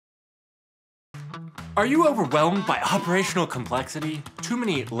Are you overwhelmed by operational complexity? Too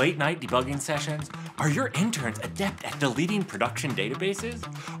many late-night debugging sessions? Are your interns adept at deleting production databases?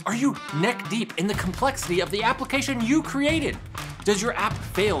 Are you neck-deep in the complexity of the application you created? Does your app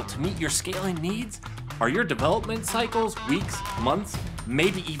fail to meet your scaling needs? Are your development cycles weeks, months,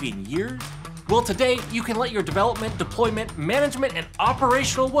 maybe even years? Well, today you can let your development, deployment, management, and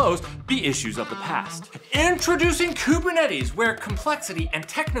operational woes be issues of the past. Introducing Kubernetes, where complexity and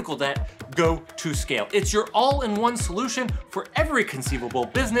technical debt go to scale. It's your all-in-one solution for every conceivable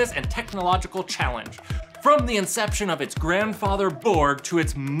business and technological challenge. From the inception of its grandfather Borg to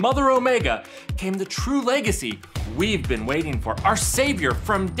its mother Omega came the true legacy we've been waiting for. Our savior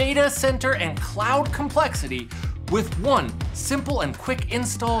from data center and cloud complexity. With one simple and quick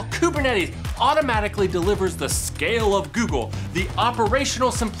install, Kubernetes automatically delivers the scale of Google, the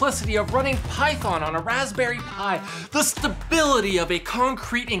operational simplicity of running Python on a Raspberry Pi, the stability of a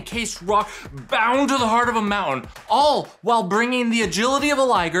concrete encased rock bound to the heart of a mountain, all while bringing the agility of a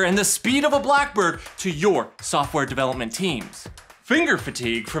liger and the speed of a blackbird to your software development teams. Finger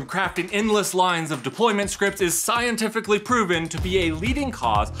fatigue from crafting endless lines of deployment scripts is scientifically proven to be a leading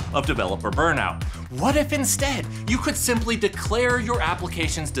cause of developer burnout. What if instead you could simply declare your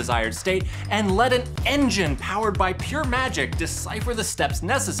application's desired state and let an engine powered by pure magic decipher the steps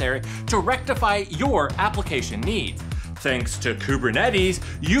necessary to rectify your application needs? Thanks to Kubernetes,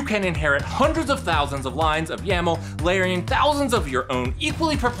 you can inherit hundreds of thousands of lines of YAML, layering thousands of your own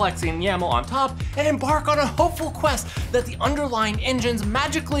equally perplexing YAML on top, and embark on a hopeful quest that the underlying engines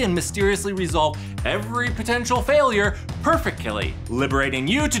magically and mysteriously resolve every potential failure perfectly, liberating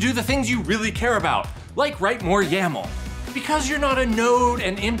you to do the things you really care about, like write more YAML. Because you're not a Node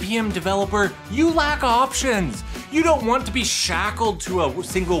and NPM developer, you lack options. You don't want to be shackled to a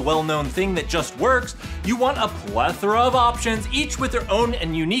single well-known thing that just works. You want a plethora of options, each with their own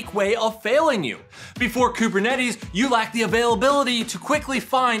and unique way of failing you. Before Kubernetes, you lack the availability to quickly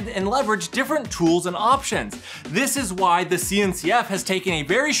find and leverage different tools and options. This is why the CNCF has taken a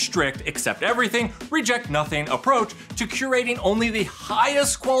very strict accept everything, reject nothing approach to curating only the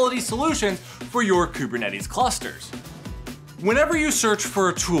highest quality solutions for your Kubernetes clusters. Whenever you search for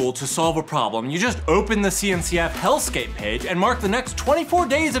a tool to solve a problem, you just open the CNCF Hellscape page and mark the next 24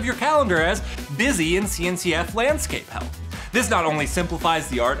 days of your calendar as busy in CNCF landscape hell. This not only simplifies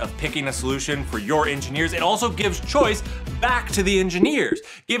the art of picking a solution for your engineers, it also gives choice back to the engineers,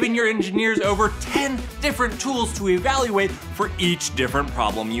 giving your engineers over 10 different tools to evaluate for each different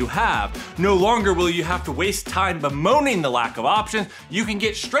problem you have. No longer will you have to waste time bemoaning the lack of options. You can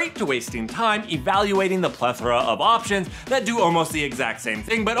get straight to wasting time evaluating the plethora of options that do almost the exact same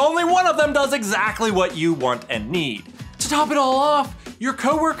thing, but only one of them does exactly what you want and need. To top it all off, your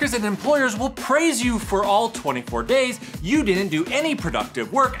coworkers and employers will praise you for all 24 days you didn't do any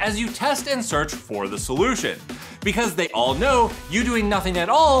productive work as you test and search for the solution. Because they all know you doing nothing at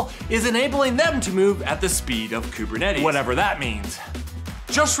all is enabling them to move at the speed of Kubernetes, whatever that means.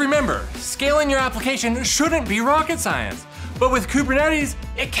 Just remember, scaling your application shouldn't be rocket science, but with Kubernetes,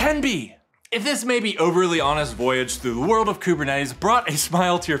 it can be. If this maybe overly honest voyage through the world of Kubernetes brought a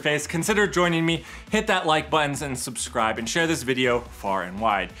smile to your face, consider joining me, hit that like button and subscribe, and share this video far and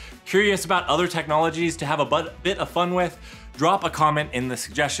wide. Curious about other technologies to have a bit of fun with? Drop a comment in the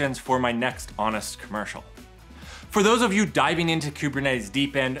suggestions for my next honest commercial. For those of you diving into Kubernetes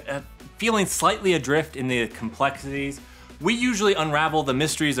deep end, feeling slightly adrift in the complexities, we usually unravel the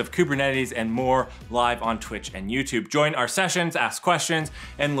mysteries of Kubernetes and more live on Twitch and YouTube. Join our sessions, ask questions,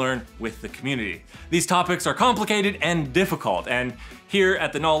 and learn with the community. These topics are complicated and difficult, and here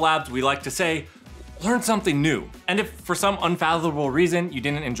at the Null Labs, we like to say, learn something new. And if for some unfathomable reason you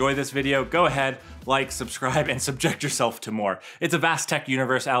didn't enjoy this video, go ahead, like, subscribe, and subject yourself to more. It's a vast tech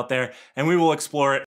universe out there, and we will explore it